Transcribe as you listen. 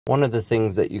One of the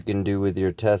things that you can do with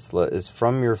your Tesla is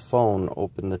from your phone,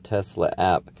 open the Tesla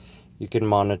app. You can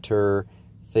monitor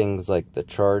things like the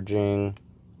charging.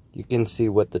 You can see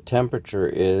what the temperature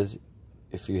is.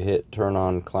 If you hit turn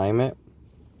on climate,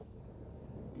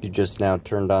 you just now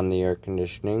turned on the air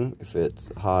conditioning if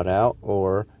it's hot out,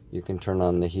 or you can turn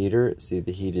on the heater. See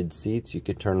the heated seats. You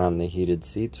could turn on the heated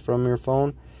seats from your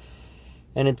phone.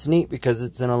 And it's neat because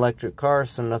it's an electric car,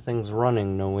 so nothing's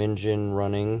running, no engine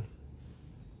running.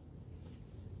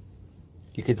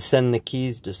 You could send the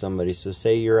keys to somebody. So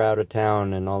say you're out of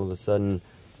town and all of a sudden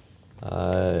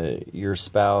your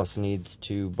spouse needs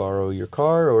to borrow your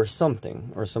car or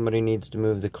something, or somebody needs to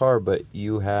move the car, but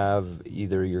you have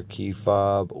either your key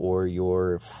fob or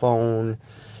your phone,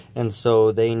 and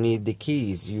so they need the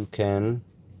keys. You can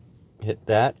hit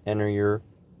that, enter your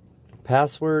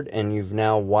password, and you've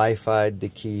now Wi-Fi'd the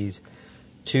keys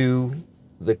to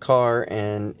the car,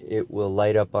 and it will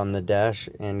light up on the dash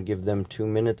and give them 2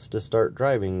 minutes to start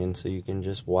driving. And so you can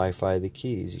just Wi-Fi the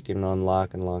keys. You can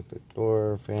unlock and lock the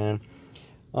door, fan.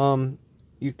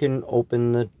 You can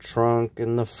open the trunk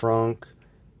and the frunk,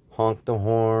 honk the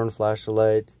horn, flash the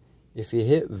lights. If you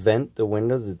hit vent the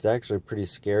windows, it's actually pretty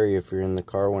scary if you're in the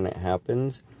car when it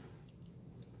happens.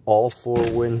 All 4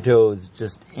 windows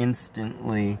just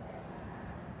instantly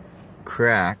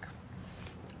crack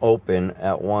open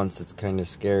at once. It's kind of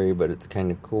scary, but it's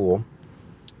kind of cool.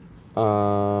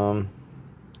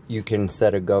 You can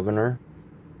set a governor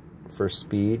for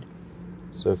speed.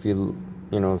 So if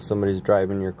if somebody's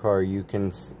driving your car, you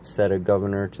can set a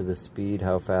governor to the speed,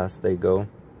 how fast they go.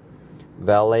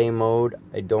 Valet mode,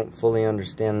 I don't fully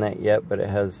understand that yet, but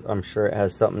I'm sure it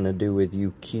has something to do with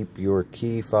you keep your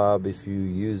key fob if you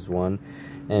use one,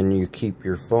 and you keep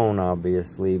your phone,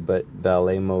 obviously, but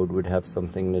valet mode would have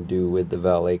something to do with the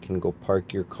valet can go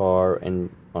park your car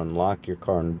and unlock your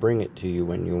car and bring it to you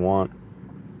when you want.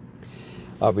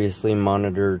 Obviously,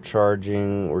 monitor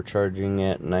charging. We're charging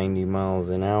at 90 miles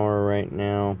an hour right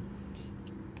now.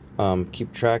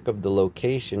 Keep track of the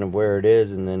location of where it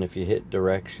is, and then if you hit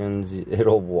directions,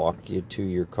 it'll walk you to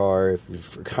your car if you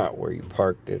forgot where you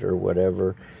parked it or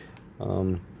whatever.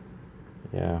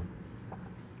 Yeah.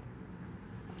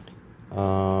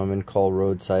 And call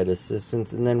roadside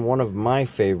assistance. And then one of my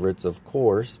favorites, of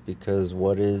course, because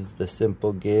what is the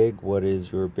simple gig? What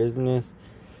is your business?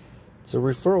 It's a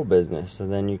referral business. So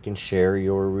then you can share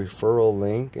your referral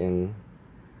link and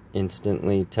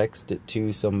instantly text it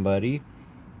to somebody.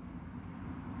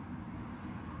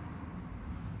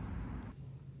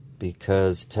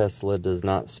 Because Tesla does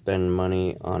not spend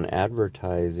money on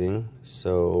advertising,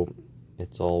 so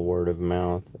it's all word of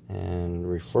mouth and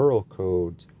referral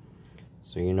codes.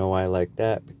 So you know I like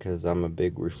that because I'm a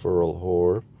big referral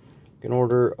whore. You can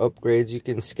order upgrades, you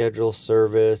can schedule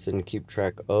service and keep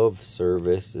track of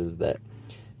services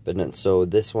so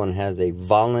this one has a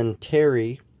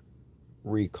voluntary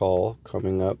recall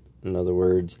coming up. In other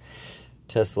words,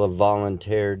 Tesla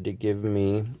volunteered to give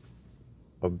me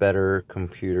a better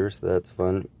computer, so that's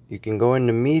fun. You can go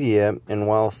into media, and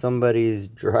while somebody's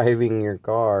driving your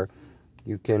car,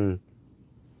 you can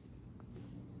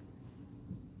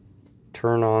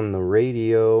turn on the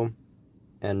radio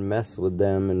and mess with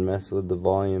them and mess with the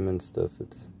volume and stuff.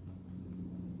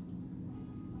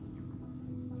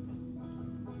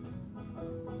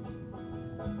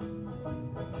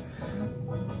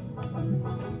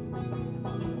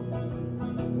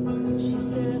 She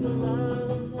said,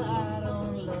 love, I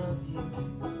don't love you.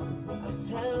 I'll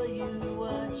tell you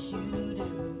what you do.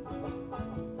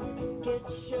 Get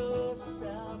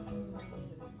yourself a mirror.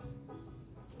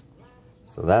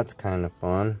 So that's kind of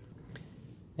fun.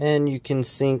 And you can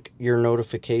sync your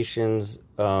notifications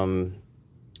to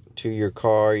your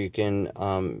car. You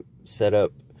can set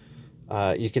up,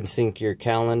 you can sync your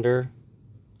calendar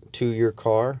to your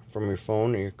car from your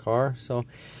phone or your car. So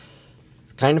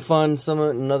it's kind of fun.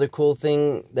 Another cool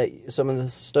thing some of the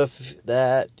stuff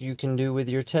that you can do with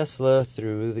your Tesla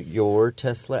through your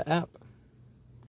Tesla app.